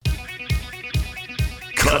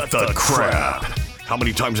Cut the crap. How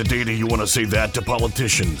many times a day do you want to say that to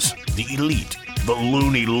politicians, the elite, the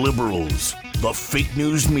loony liberals, the fake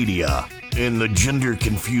news media, and the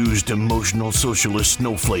gender-confused emotional socialist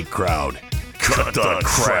snowflake crowd? Cut the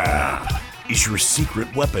crap is your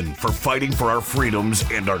secret weapon for fighting for our freedoms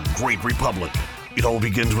and our great republic. It all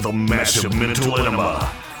begins with a massive mental enema,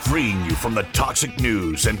 freeing you from the toxic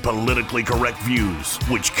news and politically correct views,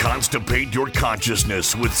 which constipate your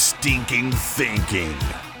consciousness with stinking thinking.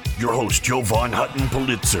 Your host, Jovan Hutton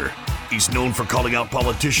Pulitzer. He's known for calling out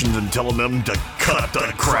politicians and telling them to cut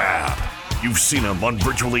the crap. You've seen him on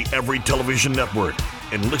virtually every television network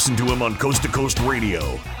and listened to him on Coast to Coast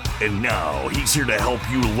Radio. And now he's here to help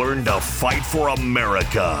you learn to fight for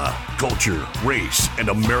America. Culture, race, and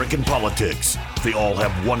American politics. They all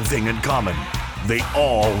have one thing in common. They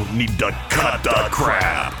all need to cut the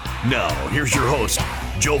crap. Now, here's your host,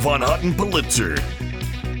 Jovan Hutton Pulitzer.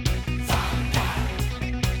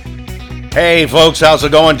 Hey folks, how's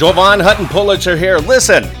it going? Jovan Hutton Pulitzer here.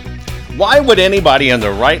 Listen, why would anybody in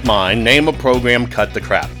their right mind name a program Cut the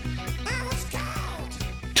Crap?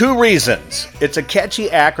 Two reasons. It's a catchy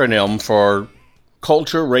acronym for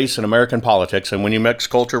culture, race, and American politics. And when you mix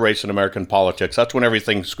culture, race, and American politics, that's when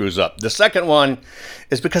everything screws up. The second one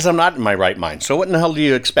is because I'm not in my right mind. So what in the hell do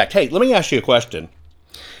you expect? Hey, let me ask you a question.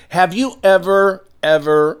 Have you ever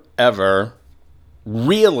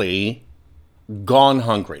really gone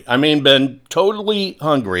hungry? I mean, been totally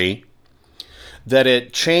hungry that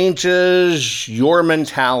it changes your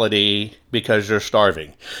mentality because you're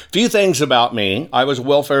starving. Few things about me. I was a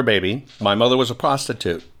welfare baby. My mother was a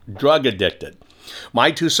prostitute, drug addicted. My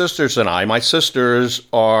two sisters and I, my sisters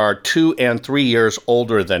are 2 and 3 years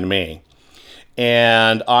older than me.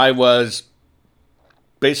 And I was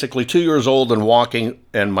basically 2 years old and walking,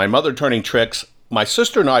 and my mother turning tricks. My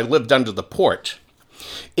sister and I lived under the porch.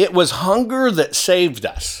 It was hunger that saved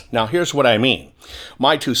us. Now, here's what I mean.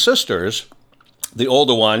 My two sisters, the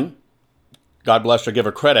older one, God bless her, give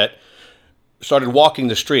her credit, started walking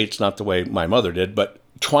the streets, not the way my mother did, but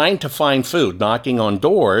trying to find food, knocking on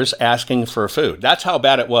doors, asking for food. That's how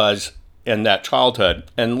bad it was in that childhood.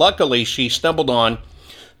 And luckily, she stumbled on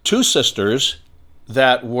two sisters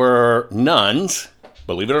that were nuns,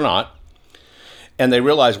 believe it or not, and they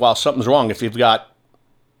realized, wow, something's wrong if you've got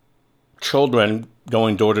children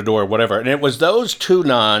going door to door, whatever. And it was those two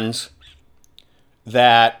nuns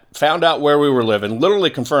that found out where we were living,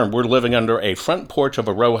 literally confirmed we're living under a front porch of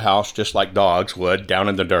a row house, just like dogs would, down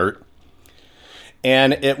in the dirt.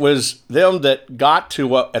 And it was them that got to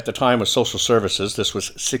what at the time was social services. This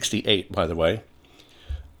was 68, by the way.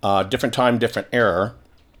 Different time, different era.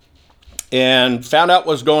 And found out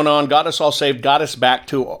what was going on, got us all saved, got us back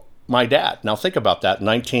to my dad. Now think about that,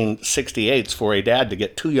 1968 for a dad to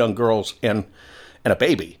get two young girls and a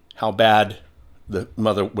baby. How bad the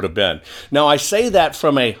mother would have been. Now I say that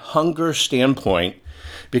from a hunger standpoint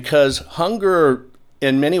because hunger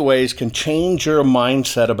in many ways can change your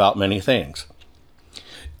mindset about many things.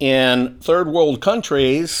 In third world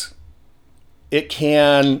countries, it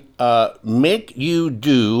can make you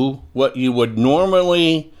do what you would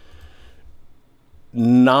normally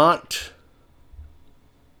not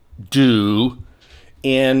do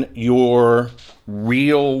in your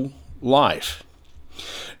real life.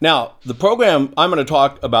 Now, the program I'm going to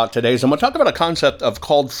talk about today is I'm going to talk about a concept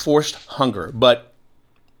called forced hunger. But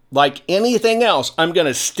like anything else, I'm going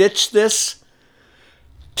to stitch this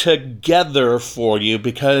together for you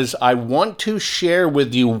because I want to share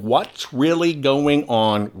with you what's really going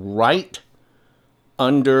on right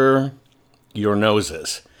under your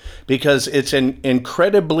noses. Because it's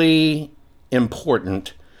incredibly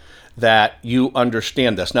important that you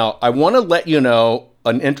understand this. Now, I want to let you know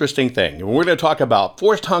an interesting thing. We're going to talk about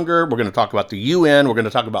forced hunger, we're going to talk about the UN, we're going to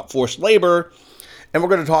talk about forced labor, and we're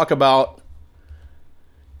going to talk about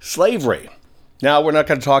slavery. Now, we're not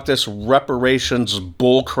going to talk this reparations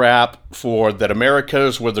bullcrap for that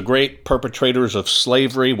Americans were the great perpetrators of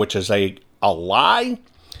slavery, which is a lie.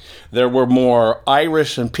 There were more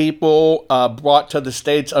Irish and people brought to the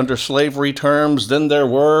States under slavery terms than there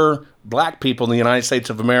were black people in the United States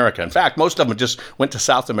of America. In fact, most of them just went to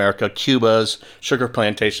South America, Cuba's, sugar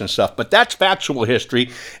plantation stuff. But that's factual history,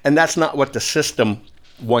 and that's not what the system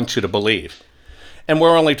wants you to believe. And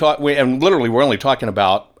we're only talking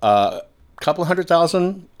about a couple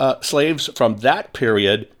 100,000 slaves from that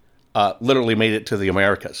period literally made it to the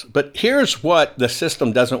Americas. But here's what the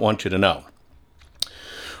system doesn't want you to know.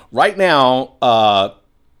 Right now,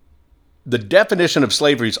 the definition of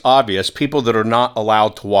slavery is obvious. People that are not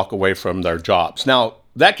allowed to walk away from their jobs. Now,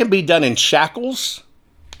 that can be done in shackles.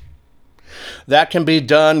 That can be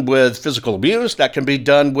done with physical abuse. That can be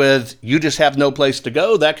done with you just have no place to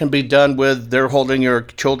go. That can be done with they're holding your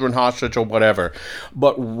children hostage or whatever.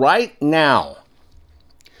 But right now,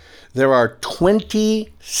 there are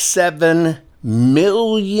 27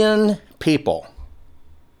 million people.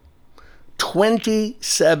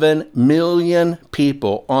 27 million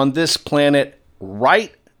people on this planet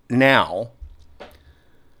right now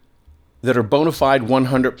that are bona fide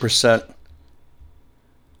 100%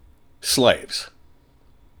 slaves.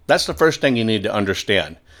 That's the first thing you need to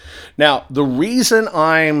understand. Now, the reason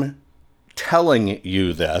I'm telling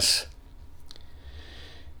you this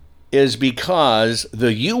is because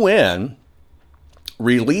the UN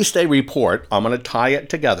released a report. I'm going to tie it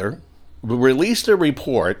together. Released a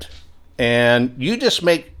report, and you just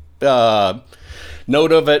make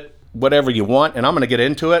note of it, whatever you want, and I'm going to get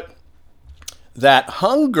into it, that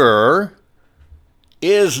hunger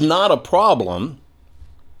is not a problem.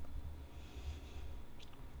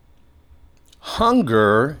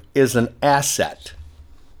 Hunger is an asset.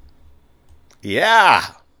 Yeah,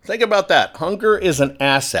 think about that. Hunger is an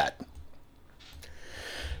asset.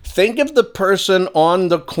 Think of the person on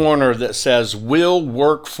the corner that says, "We'll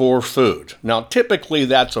work for food." Now, typically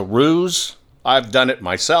that's a ruse. I've done it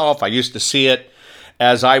myself. I used to see it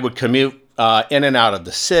as I would commute in and out of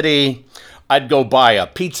the city. I'd go buy a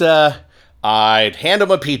pizza. I'd hand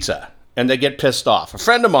them a pizza, and they get pissed off. A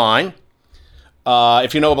friend of mine,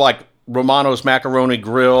 if you know, like Romano's Macaroni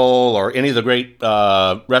Grill or any of the great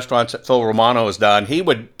restaurants that Phil Romano has done, he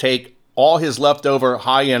would take all his leftover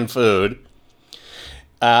high-end food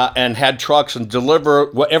and had trucks and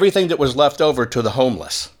deliver everything that was left over to the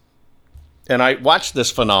homeless. And I watched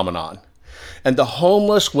this phenomenon. And the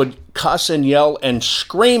homeless would cuss and yell and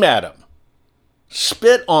scream at him,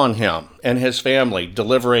 spit on him and his family,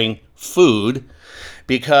 delivering food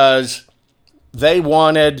because they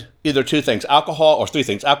wanted either two things, alcohol, or three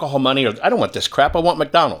things, alcohol, money, or I don't want this crap, I want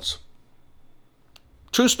McDonald's.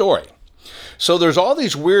 True story. So there's all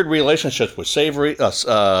these weird relationships with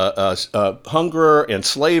hunger and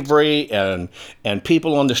slavery and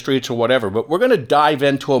people on the streets or whatever, but we're going to dive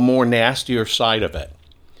into a more nastier side of it.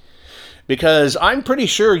 Because I'm pretty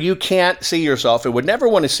sure you can't see yourself and would never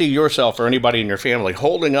want to see yourself or anybody in your family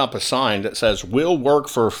holding up a sign that says, "We'll work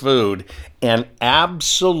for food," and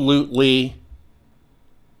absolutely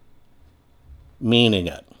meaning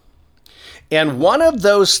it. And one of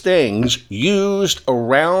those things used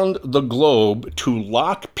around the globe to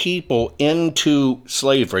lock people into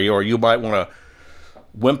slavery, or you might want to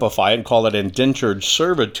wimpify it and call it indentured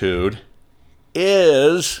servitude,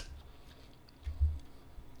 is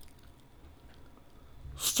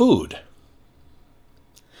food.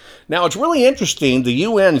 Now, it's really interesting. The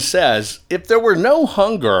UN says if there were no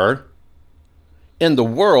hunger in the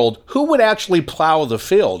world, who would actually plow the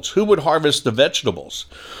fields? Who would harvest the vegetables?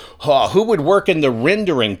 Who would work in the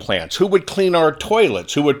rendering plants? Who would clean our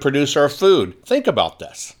toilets? Who would produce our food? Think about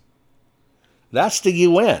this. That's the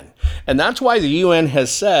UN. And that's why the UN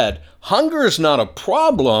has said hunger is not a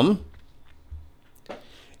problem.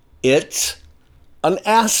 It's an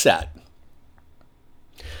asset.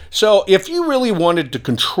 So if you really wanted to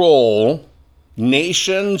control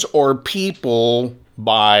nations or people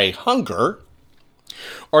by hunger,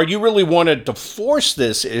 or you really wanted to force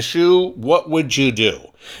this issue, what would you do?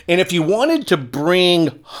 And if you wanted to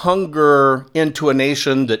bring hunger into a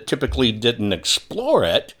nation that typically didn't explore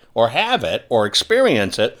it, or have it, or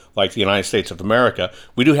experience it, like the United States of America,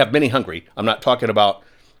 we do have many hungry. I'm not talking about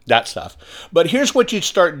that stuff. But here's what you'd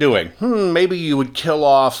start doing. Maybe you would kill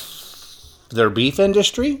off their beef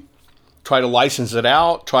industry, try to license it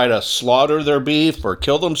out, try to slaughter their beef or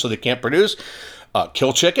kill them so they can't produce.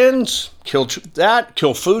 Kill chickens, kill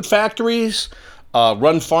food factories,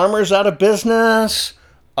 run farmers out of business.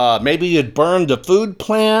 Maybe you'd burn the food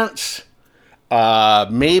plants.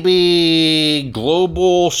 Maybe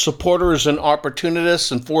global supporters and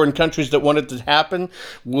opportunists in foreign countries that want it to happen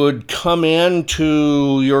would come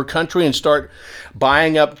into your country and start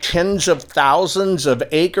buying up tens of thousands of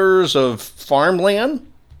acres of farmland.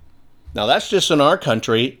 Now, that's just in our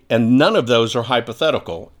country, and none of those are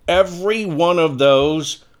hypothetical. Every one of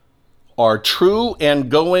those are true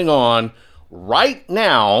and going on right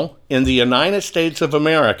now in the United States of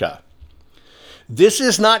America. This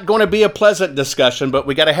is not going to be a pleasant discussion, but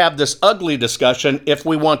we got to have this ugly discussion if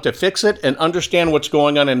we want to fix it and understand what's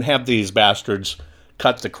going on and have these bastards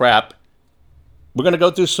cut the crap. We're going to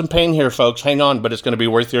go through some pain here, folks. Hang on, but it's going to be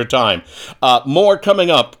worth your time. More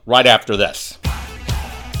coming up right after this.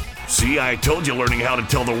 See, I told you learning how to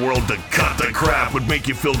tell the world to cut the crap would make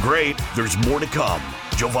you feel great. There's more to come.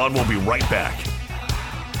 Jovan will be right back.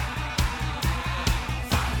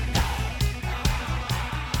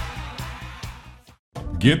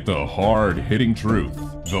 Get the hard-hitting truth.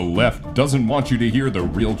 The left doesn't want you to hear the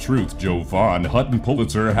real truth Jovan Hutton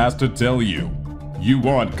Pulitzer has to tell you. You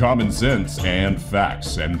want common sense and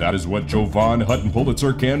facts, and that is what Jovan Hutton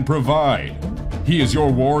Pulitzer can provide. He is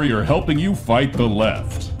your warrior helping you fight the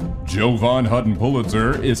left. Jovan Hutton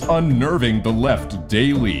Pulitzer is unnerving the left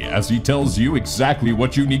daily as he tells you exactly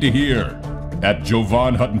what you need to hear. At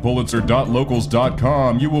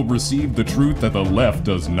jovanhuttonpulitzer.locals.com, you will receive the truth that the left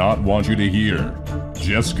does not want you to hear.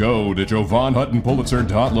 Just go to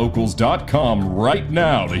jovanhuttonpulitzer.locals.com right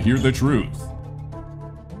now to hear the truth.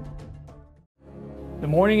 The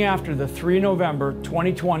morning after the 3 November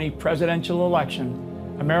 2020 presidential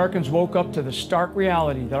election, Americans woke up to the stark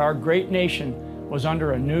reality that our great nation was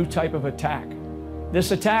under a new type of attack. This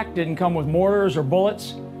attack didn't come with mortars or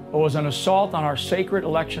bullets, but was an assault on our sacred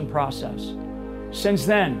election process. Since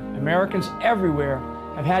then, Americans everywhere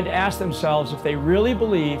have had to ask themselves if they really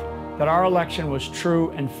believe that our election was true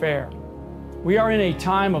and fair. We are in a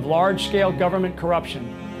time of large-scale government corruption,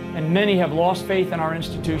 and many have lost faith in our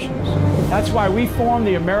institutions. That's why we formed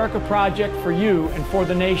the America Project for you and for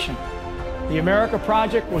the nation. The America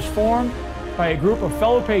Project was formed by a group of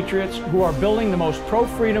fellow patriots who are building the most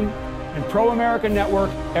pro-freedom and pro-America network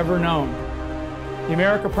ever known. The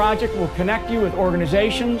America Project will connect you with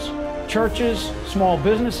organizations, churches, small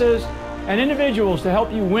businesses, and individuals to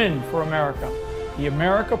help you win for America. The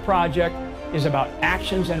America Project is about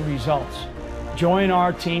actions and results. Join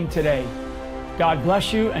our team today. God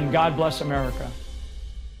bless you and God bless America.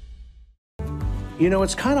 You know,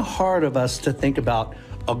 it's kind of hard of us to think about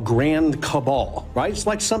a grand cabal, right? It's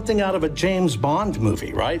like something out of a James Bond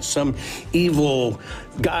movie, right? Some evil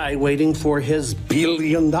guy waiting for his $1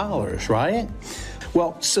 billion, right?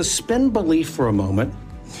 Well, suspend belief for a moment.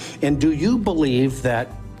 And do you believe that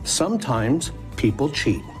sometimes people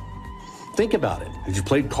cheat? Think about it. Have you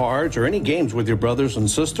played cards or any games with your brothers and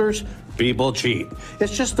sisters? People cheat.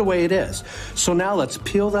 It's just the way it is. So now let's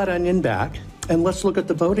peel that onion back and let's look at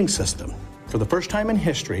the voting system. For the first time in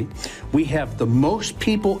history, we have the most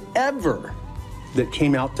people ever that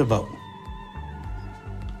came out to vote.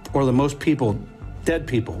 Or the most people, dead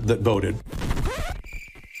people, that voted.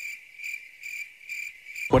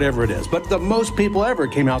 Whatever it is, but the most people ever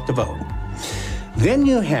came out to vote. Then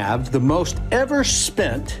you have the most ever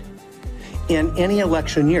spent in any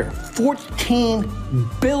election year.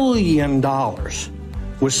 $14 billion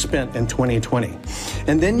was spent in 2020.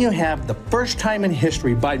 And then you have the first time in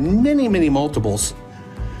history, by many, many multiples,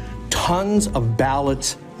 tons of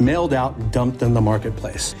ballots mailed out, dumped in the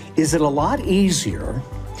marketplace. Is it a lot easier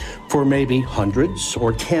for maybe hundreds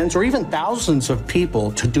or tens or even thousands of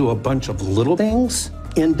people to do a bunch of little things,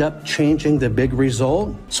 end up changing the big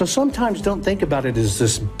result? So sometimes don't think about it as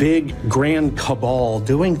this big grand cabal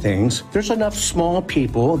doing things. There's enough small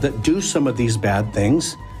people that do some of these bad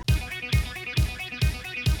things.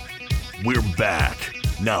 We're back.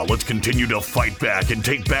 Now let's continue to fight back and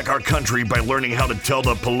take back our country by learning how to tell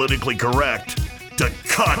the politically correct to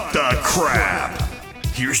cut the crap.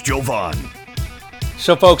 Here's Jovan.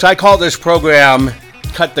 So folks, I call this program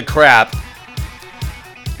Cut the Crap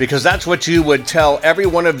because that's what you would tell every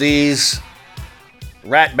one of these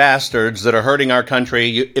rat bastards that are hurting our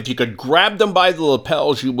country. If you could grab them by the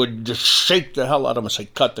lapels, you would just shake the hell out of them and say,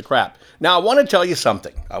 cut the crap. Now, I want to tell you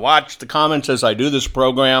something. I watch the comments as I do this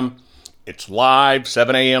program. It's live,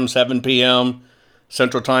 7 a.m., 7 p.m.,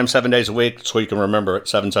 Central Time, 7 days a week, so you can remember it,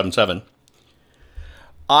 777.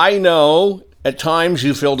 I know at times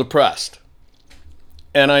you feel depressed.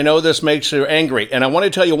 And I know this makes you angry. And I want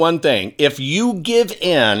to tell you one thing. If you give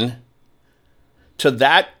in to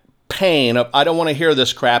that pain of, I don't want to hear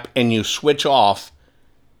this crap, and you switch off,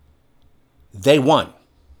 they won.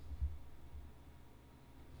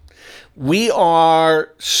 We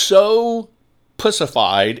are so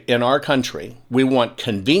pussified in our country. We want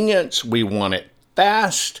convenience. We want it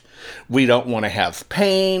fast. We don't want to have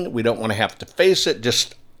pain. We don't want to have to face it.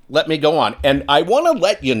 Just let me go on. And I want to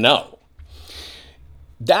let you know,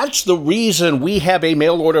 that's the reason we have a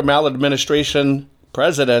mail order maladministration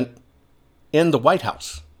president in the White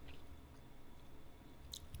House.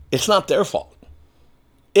 It's not their fault.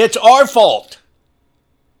 It's our fault.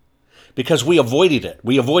 Because we avoided it.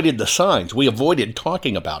 We avoided the signs. We avoided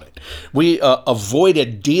talking about it. We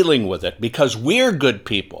avoided dealing with it because we're good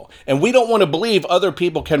people. And we don't want to believe other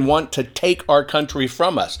people can want to take our country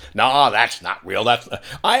from us. No, that's not real.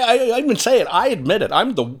 I even say it. I admit it.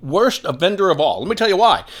 I'm the worst offender of all. Let me tell you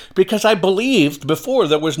why. Because I believed before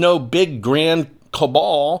there was no big grand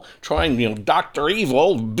cabal trying, Dr.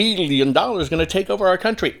 Evil, $1 billion going to take over our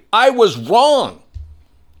country. I was wrong.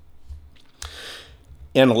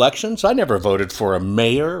 in elections. I never voted for a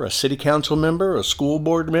mayor, a city council member, a school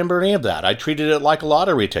board member, any of that. I treated it like a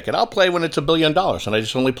lottery ticket. I'll play when it's $1 billion, and I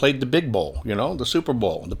just only played the big bowl, the Super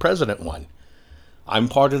Bowl, the president one. I'm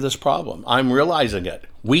part of this problem. I'm realizing it.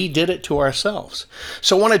 We did it to ourselves.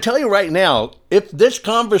 So I want to tell you right now, if this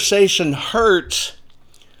conversation hurts,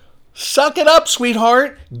 suck it up,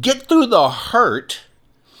 sweetheart. Get through the hurt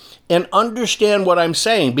and understand what I'm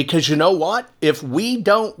saying, because you know what? If we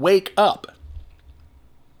don't wake up,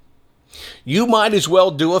 you might as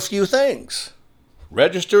well do a few things.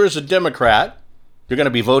 Register as a Democrat. You're going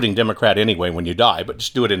to be voting Democrat anyway when you die, but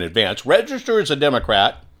just do it in advance. Register as a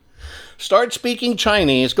Democrat. Start speaking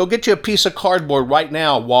Chinese. Go get you a piece of cardboard right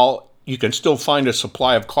now while you can still find a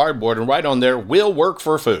supply of cardboard, and write on there, "will work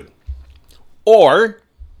for food." Or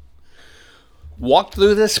walk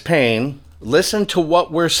through this pain, listen to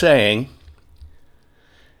what we're saying,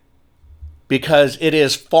 because it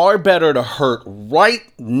is far better to hurt right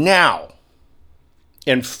now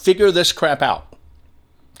and figure this crap out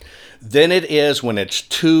than it is when it's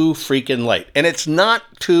too freaking late. And it's not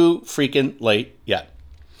too freaking late yet.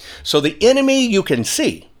 So the enemy you can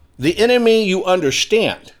see, the enemy you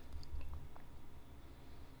understand,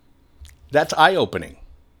 that's eye-opening,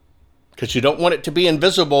 because you don't want it to be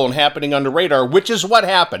invisible and happening under radar, which is what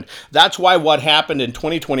happened. That's why what happened in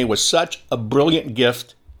 2020 was such a brilliant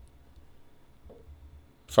gift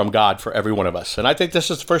from God for every one of us. And I think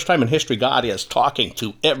this is the first time in history God is talking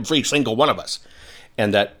to every single one of us.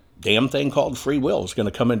 And that damn thing called free will is going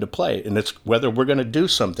to come into play. And it's whether we're going to do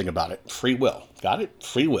something about it. Free will. Got it?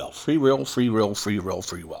 Free will. Free will, free will, free will,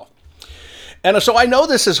 free will. And so I know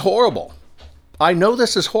this is horrible. I know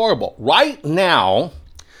this is horrible. Right now,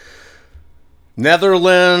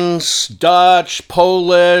 Netherlands, Dutch,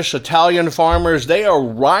 Polish, Italian farmers, they are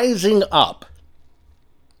rising up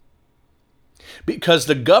because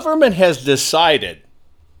the government has decided,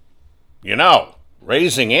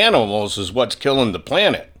 raising animals is what's killing the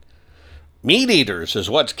planet. Meat eaters is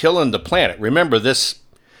what's killing the planet. Remember, this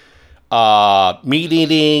meat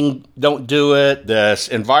eating, don't do it, this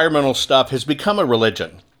environmental stuff has become a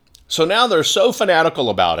religion. So now they're so fanatical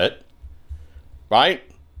about it, right,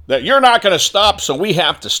 that you're not going to stop, so we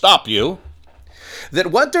have to stop you, that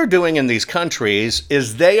what they're doing in these countries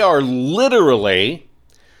is they are literally,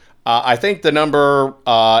 I think the number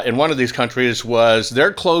in one of these countries was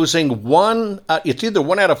they're closing it's either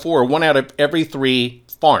 1 out of 4 or 1 out of every 3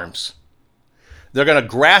 farms. They're going to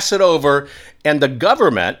grass it over, and the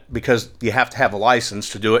government, because you have to have a license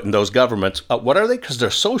to do it in those governments, what are they? Because they're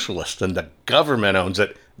socialists, and the government owns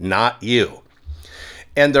it, not you.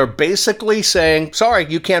 And they're basically saying, sorry,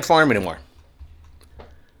 you can't farm anymore.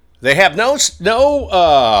 They have no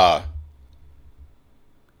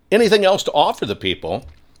anything else to offer the people.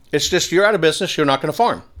 It's just, you're out of business, you're not going to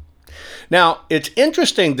farm. Now, it's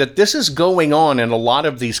interesting that this is going on in a lot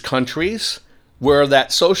of these countries where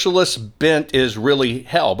that socialist bent is really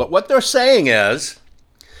hell. But what they're saying is,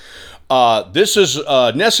 this is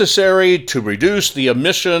necessary to reduce the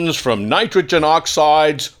emissions from nitrogen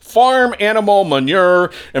oxides, farm animal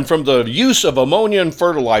manure, and from the use of ammonia and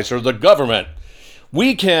fertilizer. The government,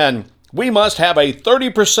 we must have a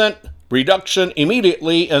 30% reduction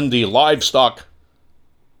immediately in the livestock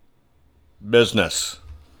business.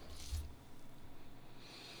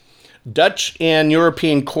 Dutch and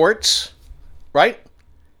European courts, right,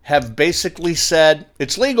 have basically said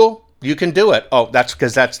it's legal. You can do it. Oh, that's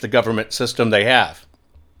because that's the government system they have.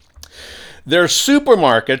 Their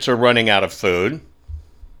supermarkets are running out of food.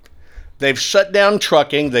 They've shut down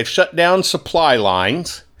trucking. They've shut down supply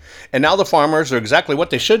lines. And now the farmers are exactly what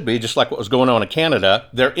they should be, just like what was going on in Canada.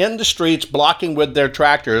 They're in the streets blocking with their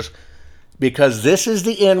tractors because this is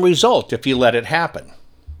the end result if you let it happen.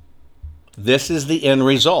 This is the end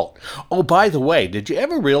result. Oh, by the way, did you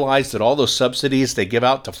ever realize that all those subsidies they give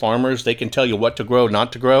out to farmers, they can tell you what to grow,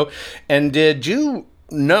 not to grow? And did you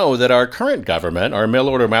know that our current government, our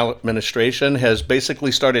mail-order administration, has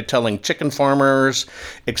basically started telling chicken farmers,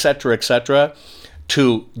 et cetera,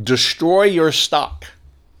 to destroy your stock?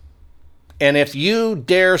 And if you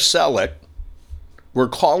dare sell it, we're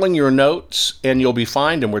calling your notes and you'll be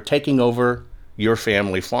fined, and we're taking over your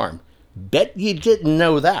family farm. Bet you didn't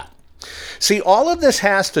know that. See, all of this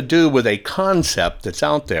has to do with a concept that's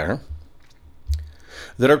out there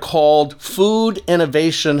that are called food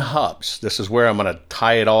innovation hubs. This is where I'm going to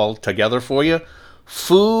tie it all together for you.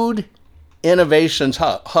 Food innovation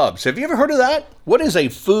hubs. Have you ever heard of that? What is a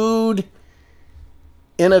food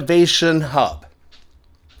innovation hub?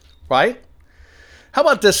 Right? How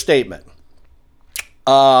about this statement?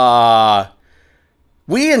 We're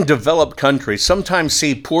We in developed countries sometimes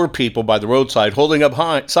see poor people by the roadside holding up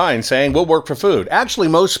signs saying, we'll work for food. Actually,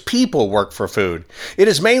 most people work for food. It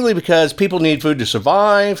is mainly because people need food to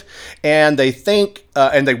survive, and they think,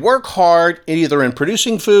 and they work hard either in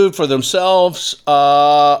producing food for themselves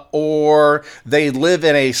or they live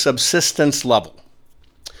in a subsistence level.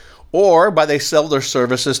 Or they sell their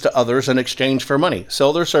services to others in exchange for money.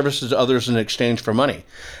 Sell their services to others in exchange for money.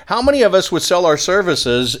 How many of us would sell our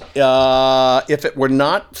services if it were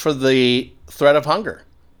not for the threat of hunger?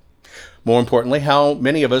 More importantly, how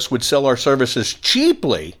many of us would sell our services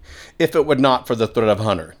cheaply if it were not for the threat of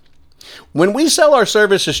hunger? When we sell our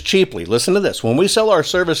services cheaply, listen to this, when we sell our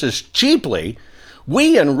services cheaply,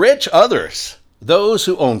 we enrich others, those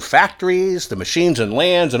who own factories, the machines and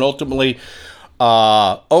lands, and ultimately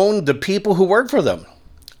own the people who work for them.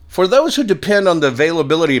 For those who depend on the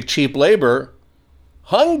availability of cheap labor,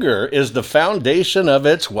 hunger is the foundation of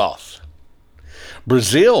its wealth.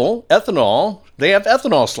 Brazil, ethanol, they have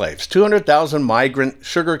ethanol slaves, 200,000 migrant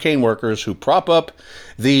sugarcane workers who prop up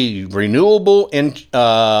the renewable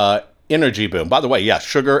energy boom. By the way, yes,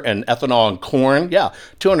 sugar and ethanol and corn,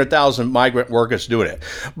 200,000 migrant workers doing it.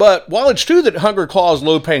 But while it's true that hunger caused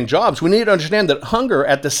low-paying jobs, we need to understand that hunger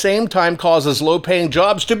at the same time causes low-paying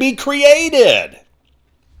jobs to be created.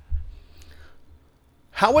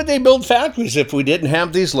 How would they build factories if we didn't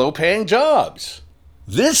have these low-paying jobs?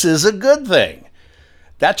 This is a good thing.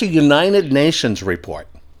 That's a United Nations report.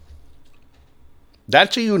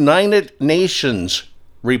 That's a United Nations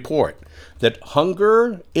report. That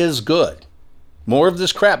hunger is good. More of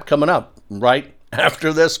this crap coming up right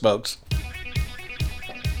after this, folks.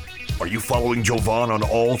 Are you following Jovan on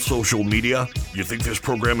all social media? You think this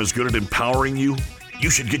program is good at empowering you? You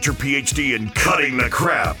should get your PhD in cutting the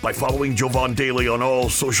crap by following Jovan daily on all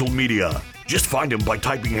social media. Just find him by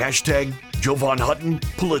typing hashtag Jovan Hutton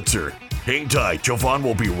Pulitzer. Hang tight, Jovan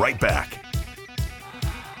will be right back.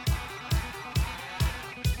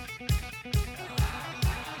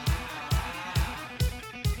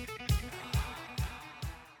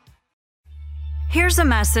 Here's a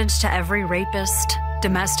message to every rapist,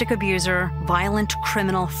 domestic abuser, violent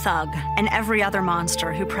criminal thug, and every other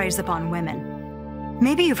monster who preys upon women.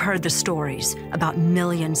 Maybe you've heard the stories about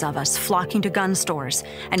millions of us flocking to gun stores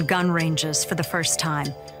and gun ranges for the first time,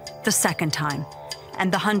 the second time,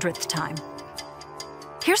 and the 100th time.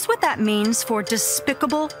 Here's what that means for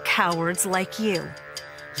despicable cowards like you.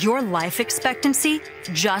 Your life expectancy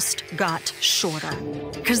just got shorter.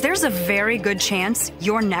 Because there's a very good chance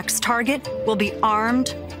your next target will be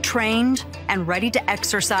armed, trained, and ready to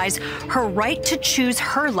exercise her right to choose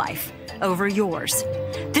her life over yours.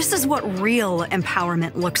 This is what real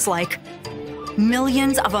empowerment looks like.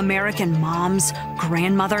 Millions of American moms,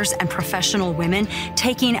 grandmothers, and professional women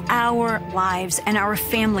taking our lives and our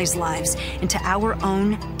families' lives into our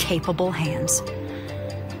own capable hands.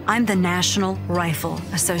 I'm the National Rifle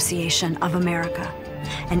Association of America,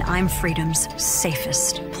 and I'm freedom's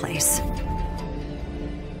safest place.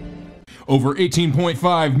 Over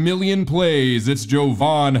 18.5 million plays, it's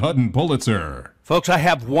Jovan Hutton Pulitzer. Folks, I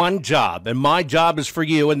have one job, and my job is for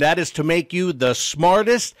you, and that is to make you the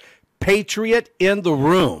smartest patriot in the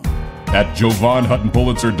room. At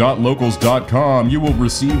JovanHuttonPulitzer.locals.com, you will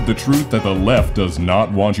receive the truth that the left does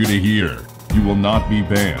not want you to hear. You will not be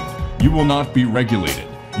banned. You will not be regulated.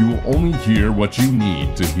 You will only hear what you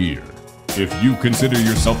need to hear. If you consider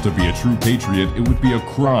yourself to be a true patriot, it would be a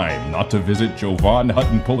crime not to visit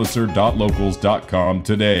JovanHuttonPulitzer.locals.com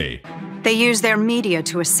today. They use their media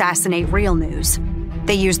to assassinate real news.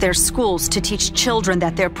 They use their schools to teach children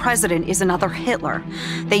that their president is another Hitler.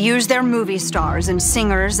 They use their movie stars and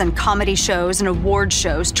singers and comedy shows and award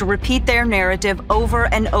shows to repeat their narrative over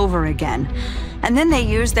and over again. And then they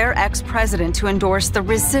use their ex-president to endorse the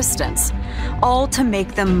resistance, all to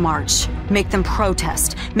make them march, make them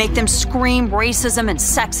protest, make them scream racism and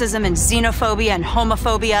sexism and xenophobia and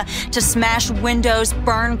homophobia, to smash windows,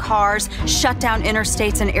 burn cars, shut down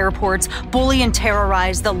interstates and airports, bully and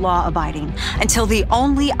terrorize the law-abiding, until the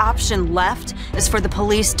only option left is for the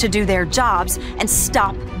police to do their jobs and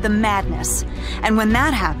stop the madness. And when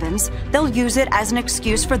that happens, they'll use it as an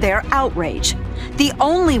excuse for their outrage. The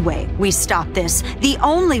only way we stop this, the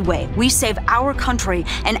only way we save our country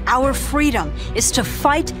and our freedom, is to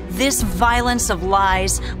fight this violence of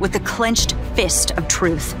lies with the clenched fist of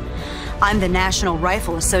truth. I'm the National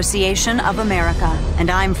Rifle Association of America, and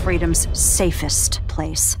I'm freedom's safest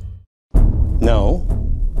place. No,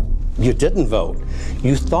 you didn't vote.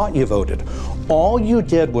 You thought you voted. All you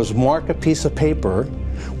did was mark a piece of paper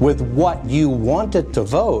with what you wanted to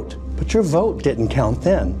vote, but your vote didn't count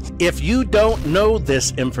then. If you don't know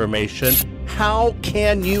this information, how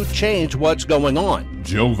can you change what's going on?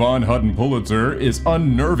 Jovan Hutton Pulitzer is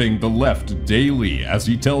unnerving the left daily as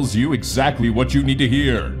he tells you exactly what you need to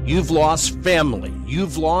hear. You've lost family.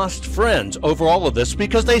 You've lost friends over all of this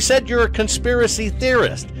because they said you're a conspiracy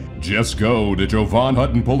theorist. Just go to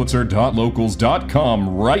jovanhuttonpulitzer.locals.com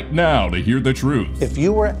right now to hear the truth. If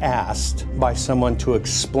you were asked by someone to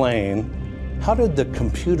explain, how did the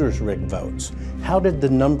computers rig votes? How did the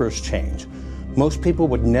numbers change? Most people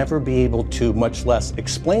would never be able to, much less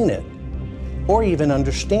explain it or even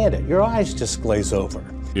understand it. Your eyes just glaze over.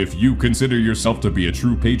 If you consider yourself to be a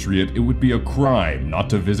true patriot, it would be a crime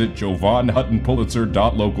not to visit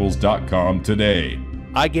jovanhuttonpulitzer.locals.com today.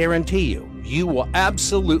 I guarantee you, you will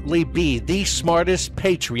absolutely be the smartest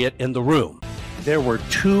patriot in the room. There were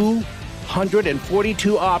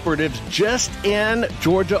 242 operatives just in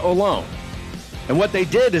Georgia alone. And what they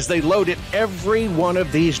did is they loaded every one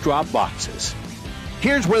of these drop boxes.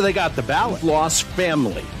 Here's where they got the ballot. You've lost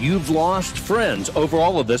family. You've lost friends over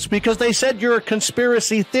all of this because they said you're a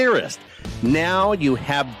conspiracy theorist. Now you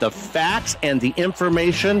have the facts and the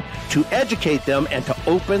information to educate them and to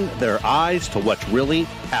open their eyes to what's really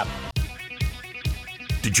happening.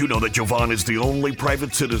 Did you know that Jovan is the only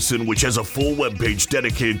private citizen which has a full webpage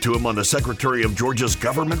dedicated to him on the Secretary of Georgia's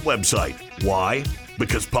government website? Why?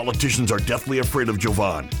 Because politicians are deathly afraid of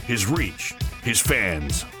Jovan, his reach, his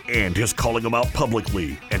fans, and his calling them out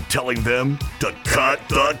publicly and telling them to cut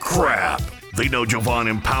the crap. They know Jovan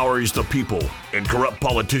empowers the people, and corrupt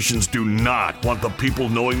politicians do not want the people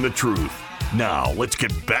knowing the truth. Now, let's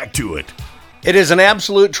get back to it. It is an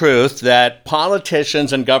absolute truth that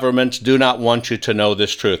politicians and governments do not want you to know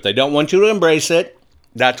this truth. They don't want you to embrace it.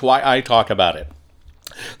 That's why I talk about it.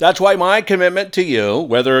 That's why my commitment to you,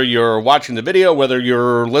 whether you're watching the video, whether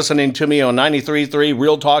you're listening to me on 93.3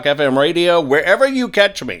 Real Talk FM radio, wherever you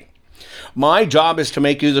catch me, my job is to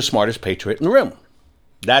make you the smartest patriot in the room.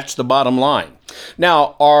 That's the bottom line.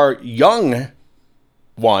 Now, our young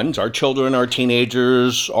ones, our children, our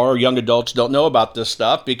teenagers, our young adults don't know about this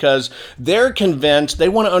stuff because they're convinced, they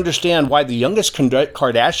want to understand why the youngest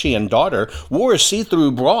Kardashian daughter wore a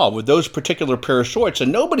see-through bra with those particular pair of shorts,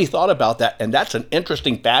 and nobody thought about that, and that's an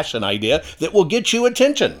interesting fashion idea that will get you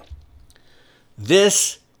attention.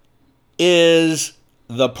 This is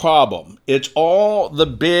the problem. It's all the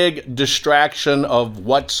big distraction of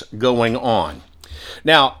what's going on.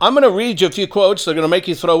 Now, I'm going to read you a few quotes that are going to make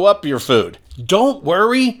you throw up your food. Don't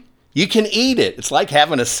worry, you can eat it. It's like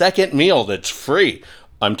having a second meal that's free.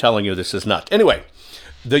 I'm telling you, this is nuts. Anyway,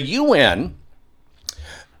 the UN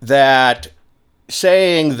that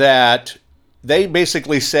saying that they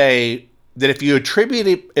basically say that if you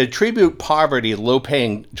attribute poverty,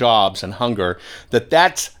 low-paying jobs, and hunger,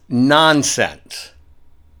 that's nonsense.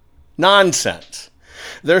 Nonsense.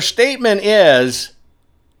 Their statement is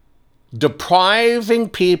depriving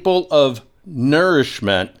people of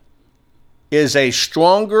nourishment is a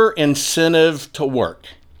stronger incentive to work.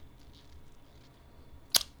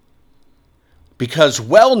 Because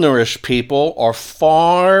well-nourished people are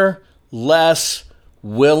far less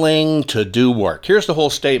willing to do work. Here's the whole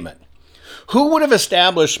statement. Who would have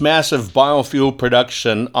established massive biofuel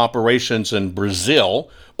production operations in Brazil?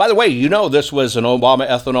 By the way, you know this was an Obama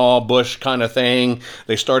ethanol, Bush kind of thing.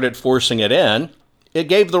 They started forcing it in. It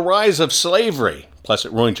gave the rise of slavery. Plus,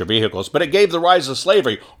 it ruined your vehicles. But it gave the rise of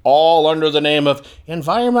slavery, all under the name of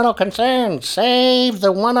environmental concerns. Save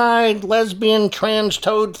the one-eyed lesbian trans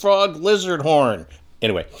toad frog lizard horn.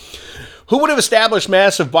 Anyway, who would have established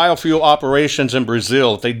massive biofuel operations in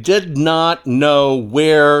Brazil if they did not know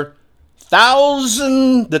that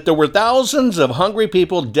there were thousands of hungry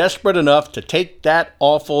people desperate enough to take that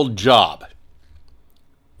awful job?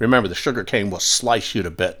 Remember, the sugar cane will slice you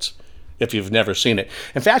to bits if you've never seen it.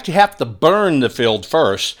 In fact, you have to burn the field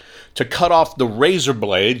first to cut off the razor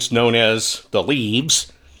blades, known as the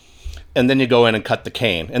leaves, and then you go in and cut the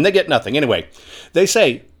cane, and they get nothing. Anyway, they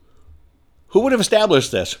say, who would have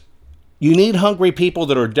established this? You need hungry people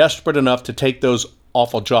that are desperate enough to take those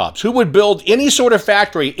awful jobs. Who would build any sort of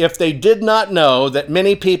factory if they did not know that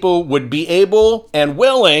many people would be able and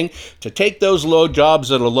willing to take those low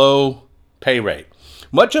jobs at a low pay rate?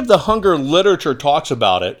 Much of the hunger literature talks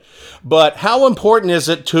about it, but how important is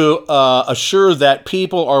it to assure that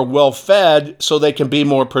people are well fed so they can be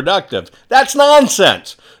more productive? That's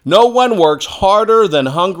nonsense. No one works harder than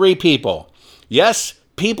hungry people. Yes,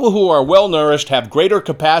 people who are well nourished have greater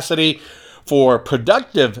capacity for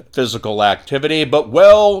productive physical activity, but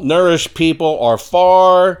well nourished people are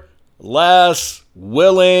far less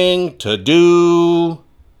willing to do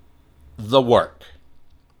the work.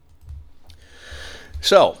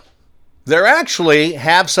 So, they actually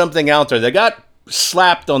have something out there. They got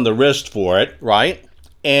slapped on the wrist for it, right?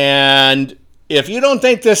 And If you don't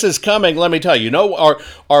think this is coming, let me tell you,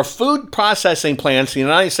 our food processing plants in the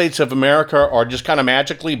United States of America are just kind of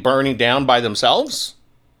magically burning down by themselves.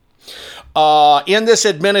 In this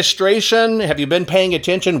administration, have you been paying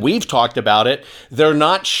attention? We've talked about it. They're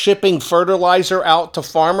not shipping fertilizer out to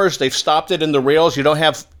farmers. They've stopped it in the rails. You don't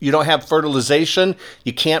have fertilization.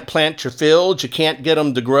 You can't plant your fields. You can't get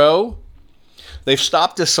them to grow. They've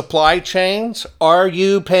stopped the supply chains. Are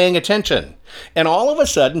you paying attention? And all of a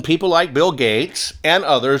sudden, people like Bill Gates and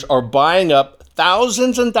others are buying up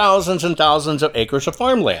thousands and thousands and thousands of acres of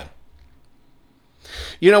farmland.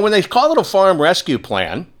 When they call it a farm rescue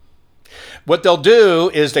plan, what they'll do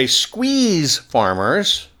is they squeeze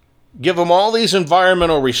farmers, give them all these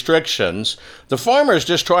environmental restrictions. The farmer's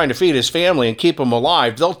just trying to feed his family and keep them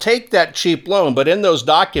alive. They'll take that cheap loan, but in those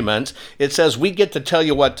documents, it says we get to tell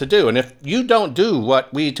you what to do. And if you don't do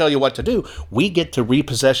what we tell you what to do, we get to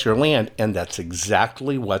repossess your land. And that's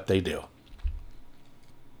exactly what they do.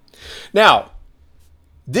 Now,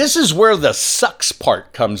 this is where the sucks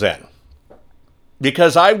part comes in.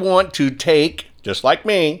 Because I want to take, just like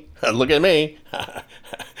me, look at me,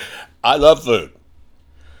 I love food.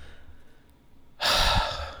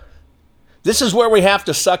 This is where we have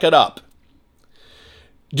to suck it up.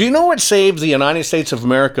 Do you know what saved the United States of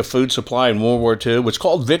America food supply in World War II? It was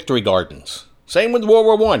called Victory Gardens. Same with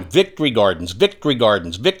World War I. Victory Gardens, Victory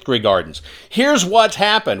Gardens, Victory Gardens. Here's what's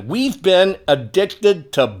happened. We've been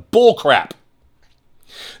addicted to bullcrap.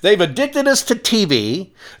 They've addicted us to TV.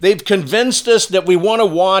 They've convinced us that we want to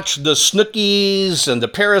watch the Snookies and the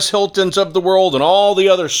Paris Hiltons of the world and all the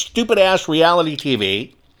other stupid-ass reality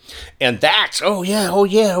TV. And that's, oh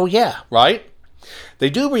yeah, right? They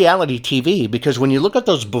do reality TV because when you look at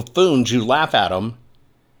those buffoons, you laugh at them,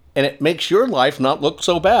 and it makes your life not look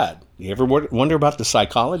so bad. You ever wonder about the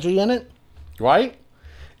psychology in it? Right?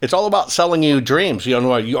 It's all about selling you dreams,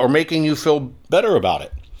 or making you feel better about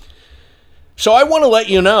it. So I want to let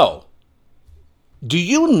you know, do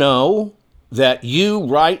you know that you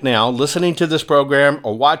right now, listening to this program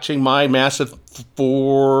or watching my massive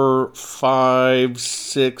 4, 5,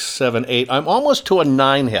 6, 7, 8, I'm almost to a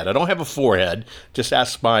 9 head. I don't have a 4 head. Just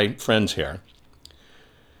ask my friends here.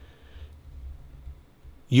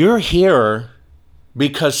 You're here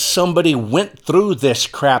because somebody went through this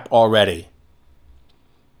crap already.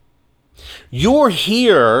 You're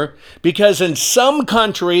here because in some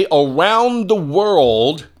country around the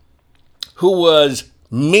world who was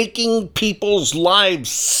making people's lives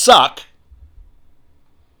suck,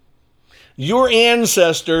 your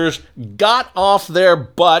ancestors got off their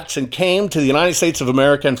butts and came to the United States of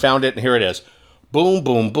America and found it, and here it is. Boom,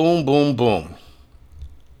 boom, boom, boom, boom.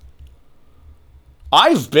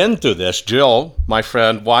 I've been through this. Jill, my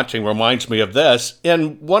friend watching, reminds me of this.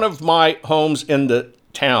 In one of my homes in the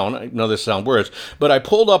town, I know this sounds weird, but I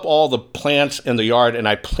pulled up all the plants in the yard and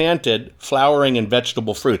I planted flowering and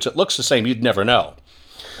vegetable fruits. It looks the same, you'd never know.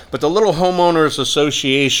 But the little homeowners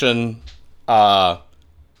association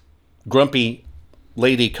grumpy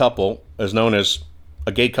lady couple, as known as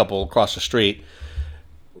a gay couple across the street,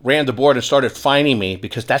 ran the board and started fining me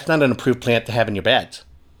because that's not an approved plant to have in your beds.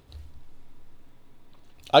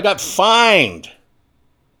 I got fined.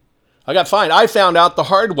 I found out the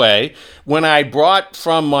hard way when I brought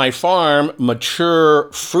from my farm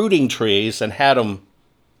mature fruiting trees and had them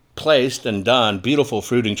placed and done, beautiful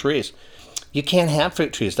fruiting trees. You can't have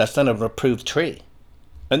fruit trees. That's not an approved tree.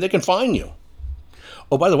 And they can fine you.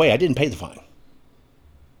 Oh, by the way, I didn't pay the fine.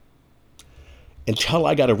 Until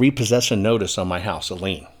I got a repossession notice on my house, a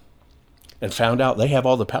lien, and found out they have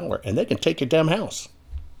all the power and they can take your damn house.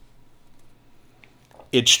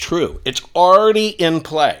 It's true. It's already in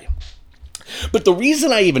play. But the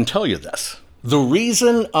reason I even tell you this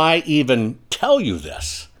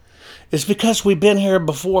is because we've been here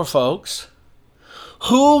before, folks.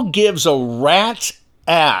 Who gives a rat's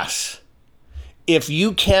ass if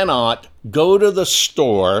you cannot go to the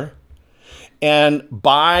store and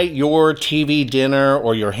buy your TV dinner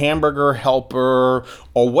or your hamburger helper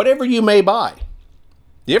or whatever you may buy?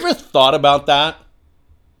 You ever thought about that?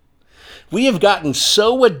 We have gotten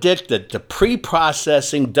so addicted to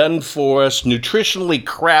pre-processing, done-for-us, nutritionally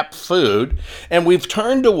crap food, and we've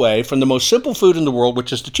turned away from the most simple food in the world,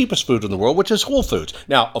 which is the cheapest food in the world, which is Whole Foods.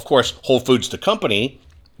 Now, of course, Whole Foods, the company,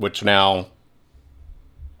 which now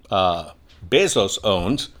Bezos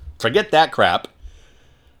owns, forget that crap.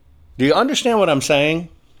 Do you understand what I'm saying?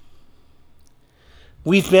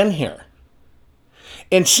 We've been here.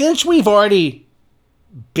 And since we've already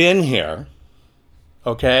been here,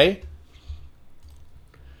 okay,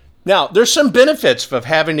 now, there's some benefits of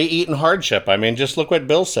having to eat in hardship. I mean, just look what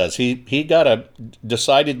Bill says. He got a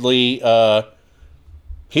decidedly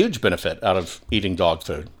Huge benefit out of eating dog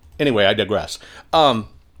food. Anyway, I digress. Yeah,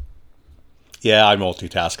 I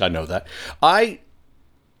multitask. I know that.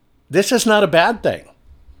 This is not a bad thing.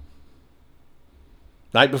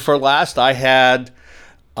 Night before last, I had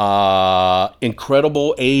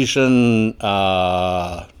incredible Asian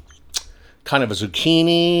kind of a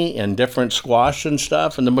zucchini and different squash and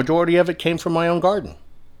stuff, and the majority of it came from my own garden.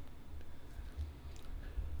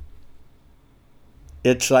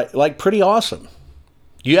 It's like pretty awesome.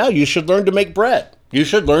 Yeah, you should learn to make bread. You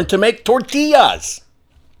should learn to make tortillas.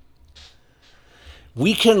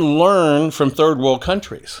 We can learn from third world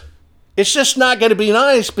countries. It's just not going to be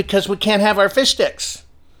nice because we can't have our fish sticks.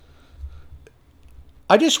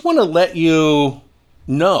 I just want to let you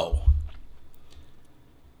know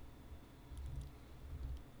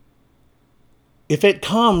if it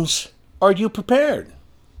comes, are you prepared?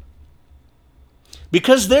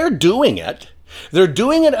 Because they're doing it. They're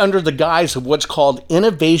doing it under the guise of what's called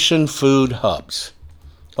innovation food hubs.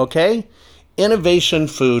 Okay? Innovation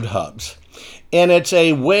food hubs. And it's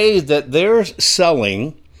a way that they're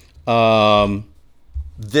selling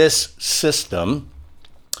this system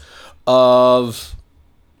of,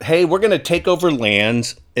 hey, we're going to take over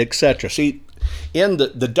lands, etc. See, in the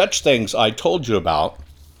Dutch things I told you about,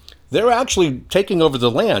 they're actually taking over the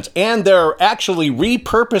lands, and they're actually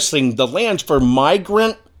repurposing the lands for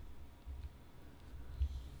migrant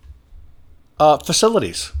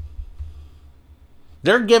facilities.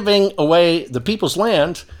 They're giving away the people's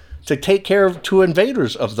lands to take care of to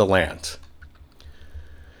invaders of the land.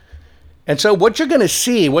 And so what you're going to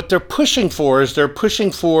see, what they're pushing for is they're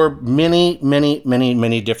pushing for many, many, many,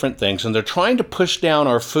 many different things. And they're trying to push down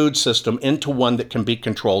our food system into one that can be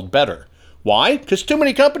controlled better. Why? Because too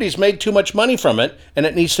many companies made too much money from it, and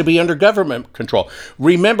it needs to be under government control.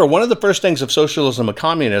 Remember, one of the first things of socialism and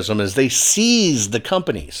communism is they seize the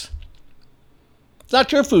companies. It's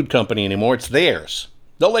not your food company anymore, it's theirs.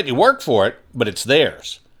 They'll let you work for it, but it's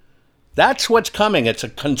theirs. That's what's coming. It's a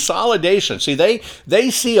consolidation. See,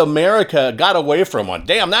 they see America got away from one.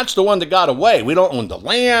 Damn, that's the one that got away. We don't own the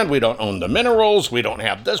land. We don't own the minerals. We don't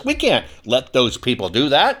have this. We can't let those people do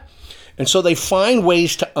that. And so they find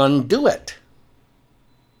ways to undo it.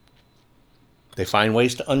 They find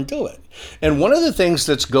ways to undo it. And one of the things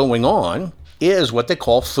that's going on is what they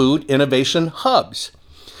call food innovation hubs.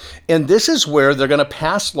 And this is where they're going to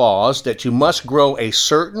pass laws that you must grow a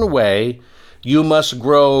certain way, you must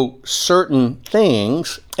grow certain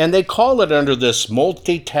things, and they call it under this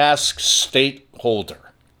multitask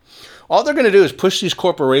stakeholder. All they're going to do is push these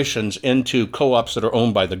corporations into co-ops that are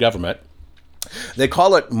owned by the government. They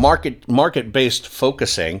call it market-based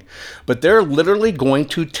focusing, but they're literally going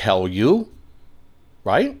to tell you,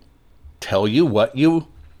 right? Tell you what you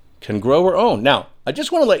can grow or own. Now, I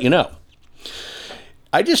just want to let you know,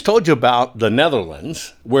 I just told you about the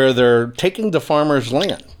Netherlands, where they're taking the farmers'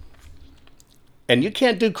 land. And you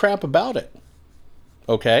can't do crap about it,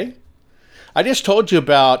 okay? I just told you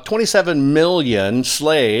about 27 million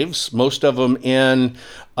slaves, most of them in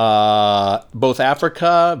both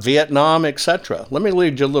Africa, Vietnam, etc. Let me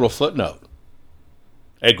read you a little footnote.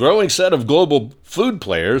 A growing set of global food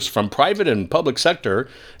players from private and public sector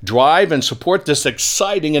drive and support this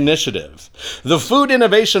exciting initiative. The food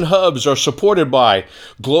innovation hubs are supported by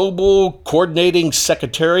Global Coordinating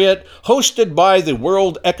Secretariat, hosted by the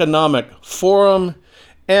World Economic Forum,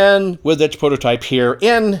 and with its prototype here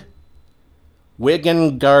in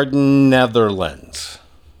Wijngaarden, Netherlands.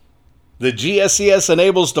 The GSCS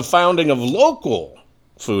enables the founding of local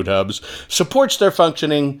food hubs, supports their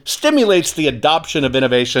functioning, stimulates the adoption of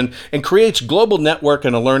innovation, and creates global network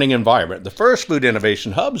and a learning environment. The first food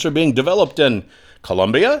innovation hubs are being developed in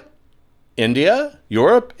Colombia, India,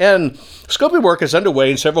 Europe, and scoping work is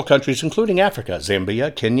underway in several countries, including Africa,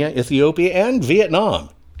 Zambia, Kenya, Ethiopia, and Vietnam.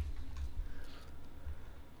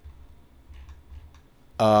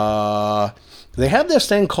 They have this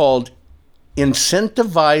thing called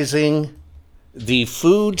incentivizing the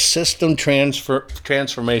food system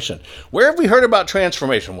transformation. Where have we heard about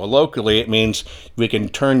transformation? Well, locally, it means we can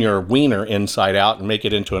turn your wiener inside out and make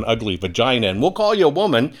it into an ugly vagina, and we'll call you a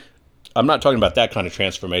woman. I'm not talking about that kind of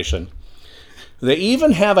transformation. They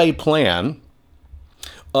even have a plan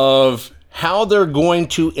of how they're going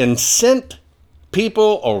to incent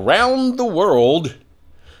people around the world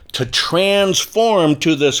to transform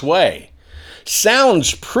to this way.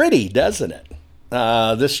 Sounds pretty, doesn't it?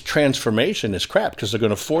 This transformation is crap because they're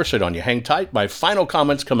going to force it on you. Hang tight. My final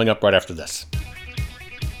comments coming up right after this.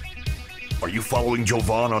 Are you following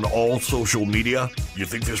Jovan on all social media? You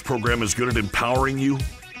think this program is good at empowering you?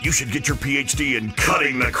 You should get your PhD in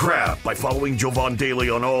cutting the crap by following Jovan daily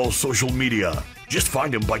on all social media. Just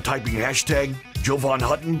find him by typing hashtag Jovan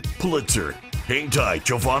Hutton Pulitzer. Hang tight,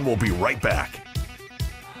 Jovan will be right back.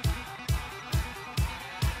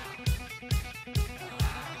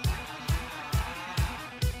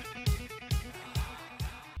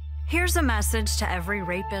 Here's a message to every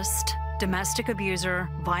rapist, domestic abuser,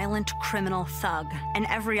 violent criminal thug, and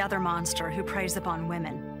every other monster who preys upon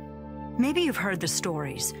women. Maybe you've heard the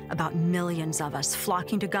stories about millions of us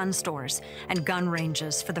flocking to gun stores and gun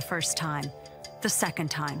ranges for the first time, the second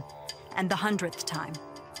time, and the 100th time.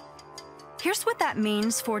 Here's what that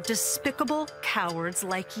means for despicable cowards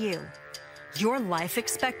like you. Your life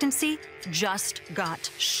expectancy just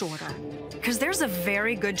got shorter. Because there's a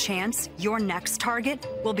very good chance your next target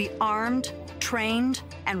will be armed, trained,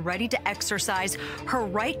 and ready to exercise her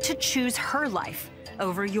right to choose her life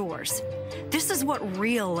over yours. This is what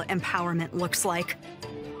real empowerment looks like.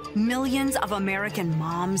 Millions of American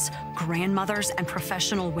moms, grandmothers, and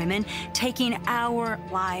professional women taking our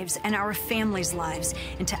lives and our families' lives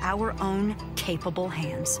into our own capable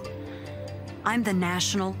hands. I'm the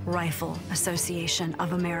National Rifle Association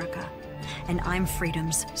of America, and I'm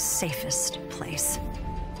freedom's safest place.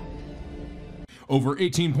 Over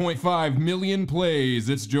 18.5 million plays,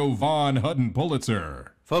 it's Jovan Hutton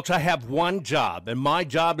Pulitzer. Folks, I have one job, and my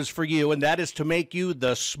job is for you, and that is to make you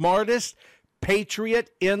the smartest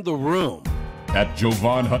patriot in the room. At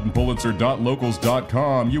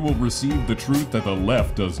JovanHuttonPulitzer.locals.com, you will receive the truth that the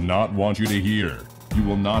left does not want you to hear. You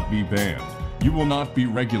will not be banned. You will not be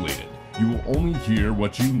regulated. You will only hear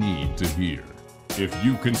what you need to hear. If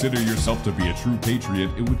you consider yourself to be a true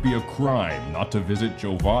patriot, it would be a crime not to visit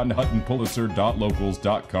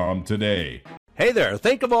JovanHuttonPulitzer.locals.com today. Hey there,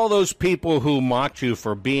 think of all those people who mocked you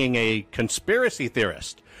for being a conspiracy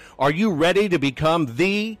theorist. Are you ready to become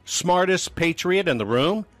the smartest patriot in the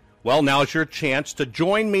room? Well, now's your chance to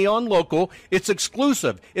join me on Local. It's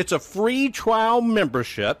exclusive. It's a free trial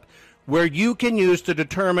membership where you can use to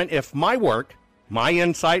determine if my work, my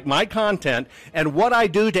insight, my content, and what I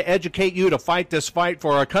do to educate you to fight this fight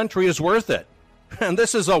for our country is worth it. And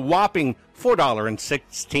this is a whopping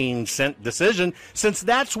 $4.16 decision, since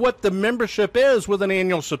that's what the membership is with an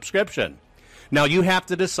annual subscription. Now, you have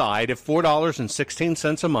to decide if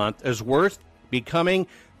 $4.16 a month is worth becoming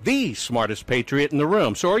the smartest patriot in the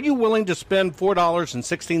room. So are you willing to spend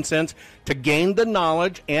 $4.16 to gain the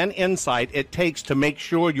knowledge and insight it takes to make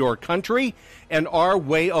sure your country and our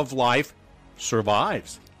way of life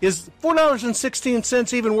survives? Is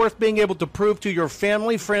 $4.16 even worth being able to prove to your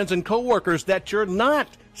family, friends, and coworkers that you're not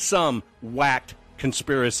some whacked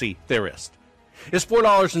conspiracy theorist? Is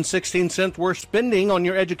 $4.16 worth spending on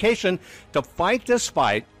your education to fight this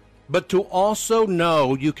fight, but to also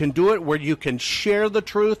know you can do it where you can share the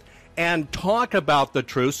truth and talk about the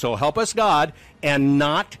truth, so help us God, and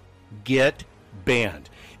not get banned?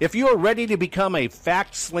 If you are ready to become a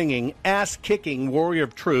fact-slinging, ass-kicking warrior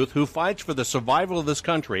of truth who fights for the survival of this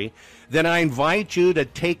country, then I invite you to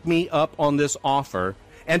take me up on this offer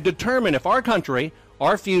and determine if our country,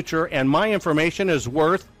 our future, and my information is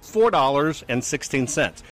worth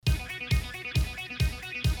 $4.16.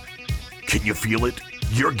 Can you feel it?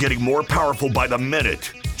 You're getting more powerful by the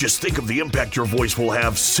minute. Just think of the impact your voice will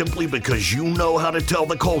have simply because you know how to tell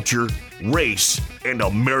the culture, race, and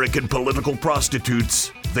American political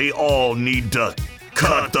prostitutes they all need to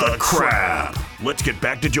cut the crap. Let's get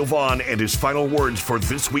back to Jovan and his final words for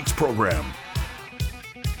this week's program.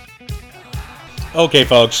 Okay,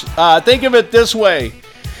 folks, think of it this way.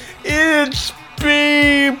 It's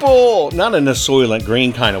people, not in a Soylent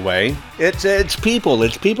Green kind of way. It's people.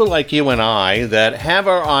 It's people like you and I that have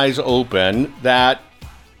our eyes open, that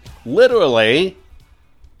literally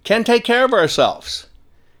can take care of ourselves.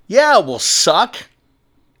 Yeah, it will suck.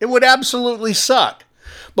 It would absolutely suck.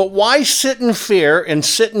 But why sit in fear and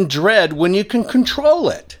sit in dread when you can control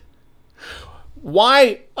it?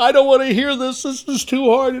 Why? I don't want to hear this. This is too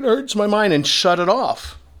hard. It hurts my mind. And shut it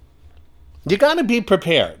off. You got to be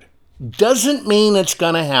prepared. Doesn't mean it's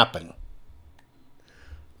going to happen.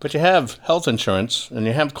 But you have health insurance and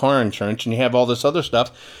you have car insurance and you have all this other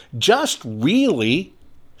stuff. Just really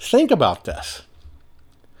think about this.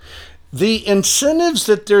 The incentives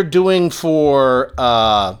that they're doing for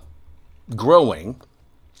growing,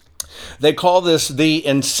 they call this the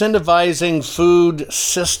Incentivizing Food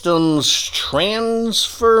Systems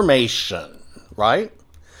Transformation, right?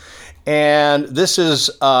 And this is,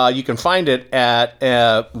 you can find it at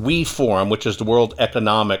WE Forum, which is the World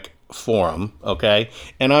Economic Forum, okay?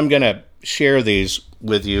 And I'm going to share these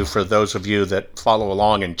with you for those of you that follow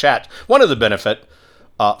along in chat. One of the benefit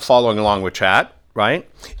following along with chat, right?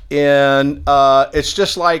 And it's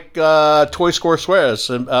just like Toy Squirrel Swears,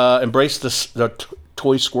 embrace the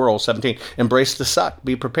Toy Squirrel 17, embrace the suck,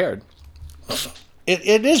 be prepared.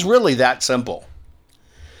 It is really that simple.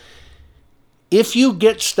 If you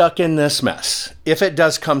get stuck in this mess, if it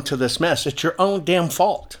does come to this mess, it's your own damn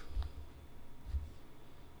fault.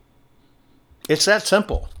 It's that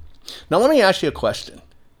simple. Now, let me ask you a question.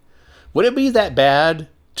 Would it be that bad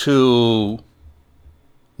to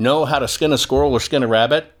know how to skin a squirrel or skin a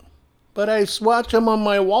rabbit? But I watch them on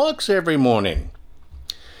my walks every morning.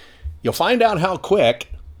 You'll find out how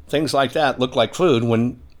quick things like that look like food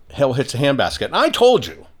when hell hits a handbasket. And I told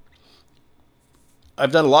you,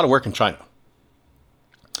 I've done a lot of work in China.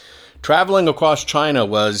 Traveling across China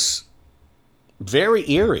was very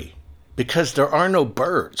eerie because there are no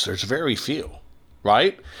birds. There's very few,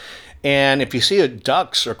 right? And if you see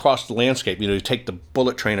ducks across the landscape, you take the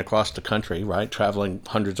bullet train across the country, right? Traveling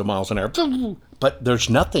hundreds of miles an hour, but there's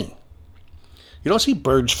nothing. You don't see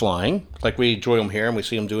birds flying like we enjoy them here and we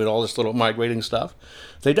see them doing all this little migrating stuff.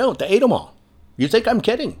 They don't. They ate them all. You think I'm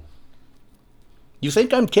kidding? You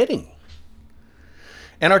think I'm kidding?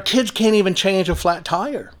 And our kids can't even change a flat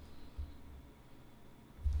tire.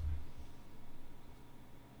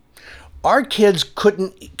 Our kids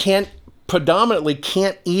can't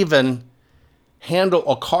even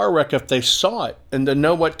handle a car wreck if they saw it and they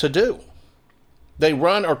know what to do. They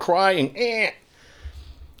run or cry and eh.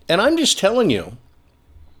 And I'm just telling you,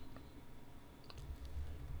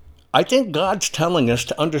 I think God's telling us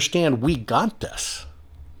to understand we got this.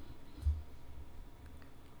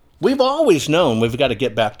 We've always known we've got to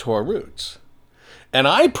get back to our roots. And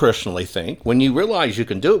I personally think when you realize you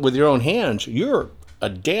can do it with your own hands, you're a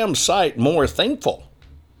damn sight more thankful.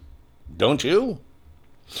 Don't you?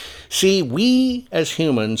 See, we as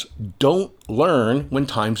humans don't learn when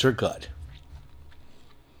times are good.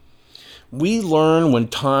 We learn when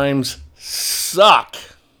times suck.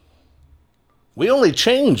 We only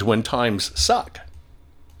change when times suck.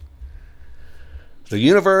 The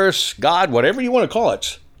universe, God, whatever you want to call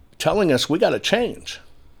it, telling us we got to change.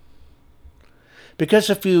 Because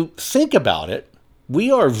if you think about it, we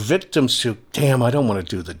are victims to, damn, I don't want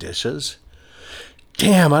to do the dishes.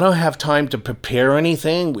 Damn, I don't have time to prepare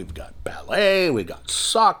anything. We've got ballet, we got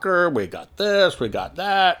soccer, we got this, we got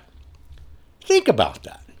that. Think about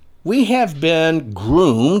that. We have been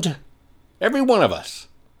groomed, every one of us,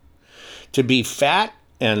 to be fat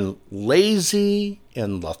and lazy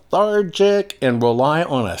and lethargic and rely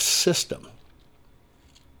on a system.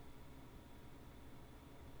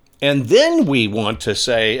 And then we want to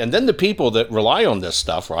say, and then the people that rely on this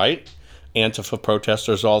stuff, right? Antifa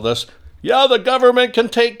protesters, all this, yeah, the government can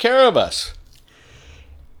take care of us.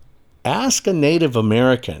 Ask a Native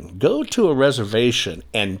American, go to a reservation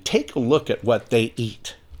and take a look at what they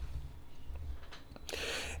eat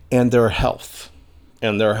and their health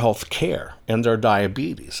and their health care and their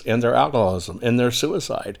diabetes and their alcoholism and their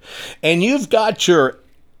suicide. And you've got your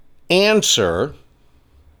answer,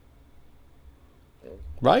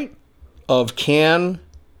 right? Of can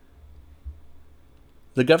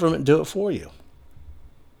the government do it for you?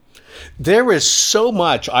 There is so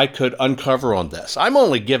much I could uncover on this. I'm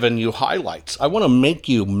only giving you highlights. I want to make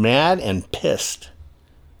you mad and pissed.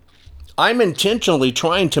 I'm intentionally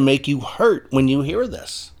trying to make you hurt when you hear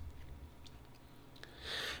this.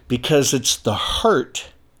 Because it's the hurt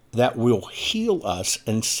that will heal us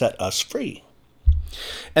and set us free.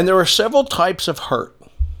 And there are several types of hurt.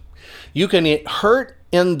 You can hurt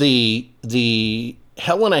in the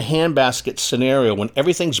hell in a handbasket scenario when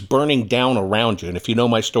everything's burning down around you. And if you know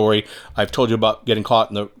my story, I've told you about getting caught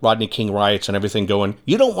in the Rodney King riots and everything going.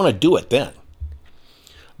 You don't want to do it then.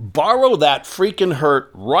 Borrow that freaking hurt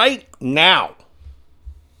right now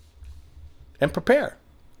and prepare.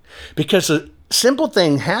 Because the simple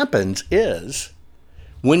thing happens is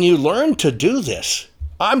when you learn to do this,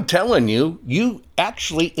 I'm telling you, you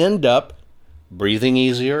actually end up breathing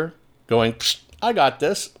easier, going, I got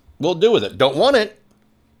this. We'll deal with it. Don't want it,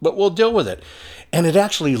 but we'll deal with it. And it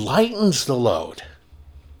actually lightens the load.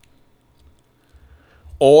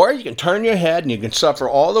 Or you can turn your head and you can suffer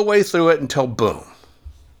all the way through it until boom.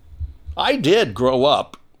 I did grow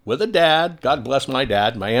up with a dad, God bless my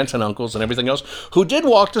dad, my aunts and uncles and everything else, who did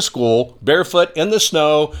walk to school barefoot in the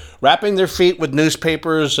snow, wrapping their feet with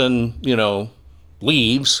newspapers and,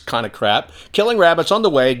 leaves kind of crap, killing rabbits on the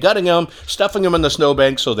way, gutting them, stuffing them in the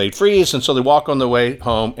snowbank so they freeze, and so they walk on the way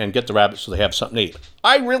home and get the rabbits so they have something to eat.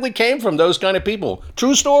 I really came from those kind of people.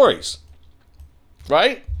 True stories.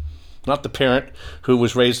 Right? Not the parent who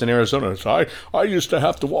was raised in Arizona. So I used to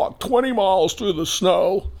have to walk 20 miles through the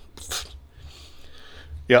snow.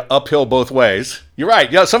 Yeah, uphill both ways. You're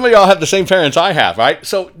right. Yeah, some of y'all have the same parents I have, right?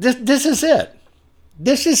 So this is it.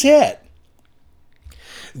 This is it.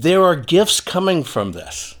 There are gifts coming from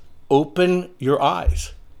this. Open your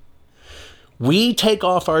eyes. We take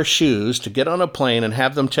off our shoes to get on a plane and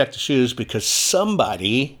have them check the shoes because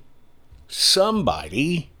somebody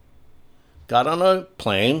got on a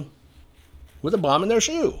plane with a bomb in their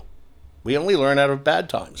shoe. We only learn out of bad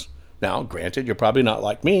times. Now, granted, you're probably not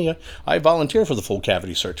like me. I volunteer for the full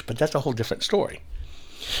cavity search, but that's a whole different story.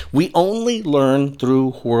 We only learn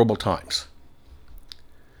through horrible times.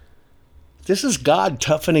 This is God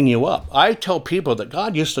toughening you up. I tell people that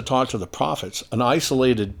God used to talk to the prophets, an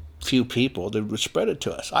isolated few people that would spread it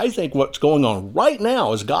to us. I think what's going on right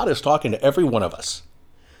now is God is talking to every one of us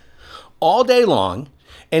all day long,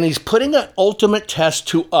 and he's putting an ultimate test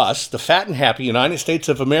to us, the fat and happy United States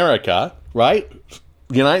of America, right?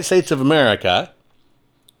 United States of America,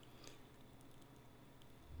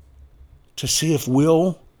 to see if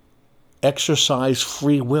we'll exercise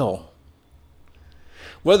free will.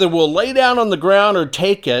 Whether we'll lay down on the ground or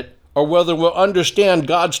take it, or whether we'll understand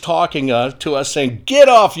God's talking to us saying, get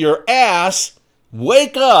off your ass,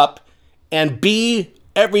 wake up, and be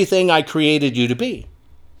everything I created you to be.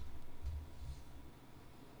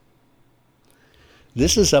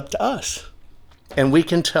 This is up to us. And we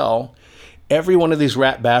can tell every one of these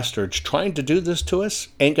rat bastards trying to do this to us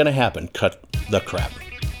ain't going to happen. Cut the crap.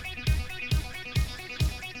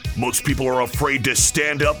 Most people are afraid to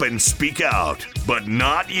stand up and speak out, but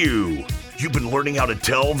not you. You've been learning how to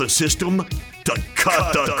tell the system to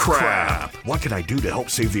cut the crap. What can I do to help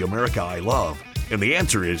save the America I love? And the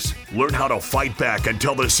answer is learn how to fight back and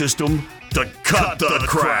tell the system to cut the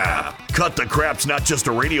crap. Cut the Crap's not just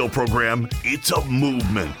a radio program, it's a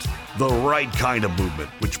movement. The right kind of movement,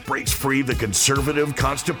 which breaks free the conservative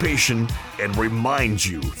constipation and reminds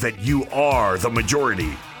you that you are the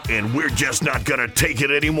majority. And we're just not gonna take it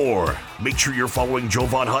anymore. Make sure you're following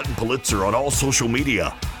Jovan Hutton Pulitzer on all social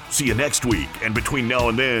media. See you next week, and between now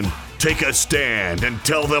and then, take a stand and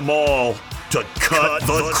tell them all to cut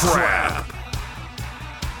the crap.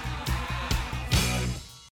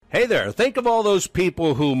 Hey there, think of all those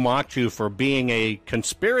people who mocked you for being a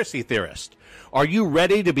conspiracy theorist. Are you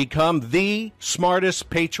ready to become the smartest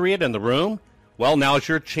patriot in the room? Well, now's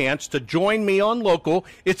your chance to join me on Local.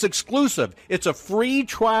 It's exclusive. It's a free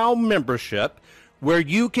trial membership where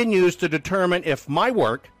you can use to determine if my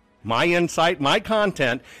work, my insight, my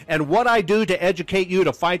content, and what I do to educate you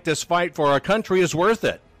to fight this fight for our country is worth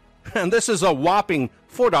it. And this is a whopping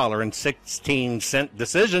 $4.16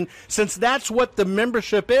 decision, since that's what the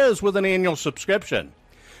membership is with an annual subscription.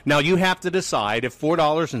 Now, you have to decide if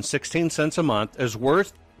 $4.16 a month is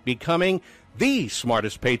worth becoming the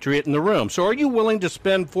smartest patriot in the room. So are you willing to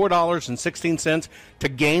spend $4.16 to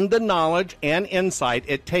gain the knowledge and insight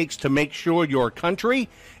it takes to make sure your country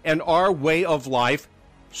and our way of life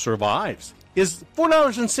survives? Is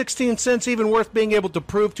 $4.16 even worth being able to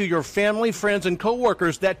prove to your family, friends, and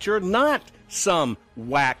coworkers that you're not some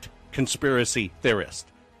whacked conspiracy theorist?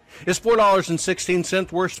 Is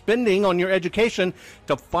 $4.16 worth spending on your education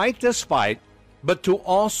to fight this fight, but to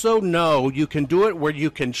also know you can do it where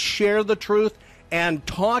you can share the truth and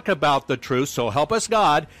talk about the truth, so help us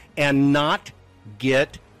God, and not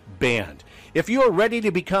get banned? If you are ready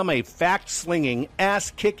to become a fact-slinging,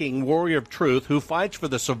 ass-kicking warrior of truth who fights for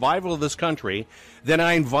the survival of this country, then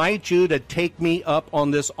I invite you to take me up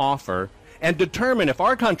on this offer and determine if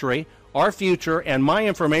our country, our future, and my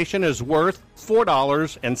information is worth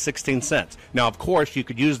 $4.16. Now, of course, you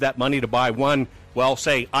could use that money to buy one, well,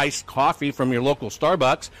 say, iced coffee from your local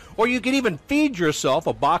Starbucks, or you could even feed yourself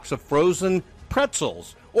a box of frozen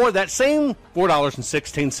pretzels. Or that same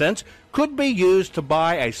 $4.16 could be used to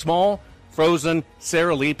buy a small frozen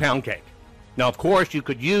Sara Lee pound cake. Now, of course, you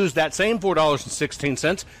could use that same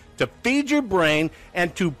 $4.16 to feed your brain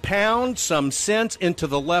and to pound some sense into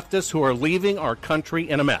the leftists who are leaving our country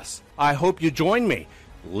in a mess. I hope you join me.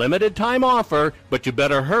 Limited time offer, but you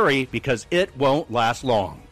better hurry because it won't last long.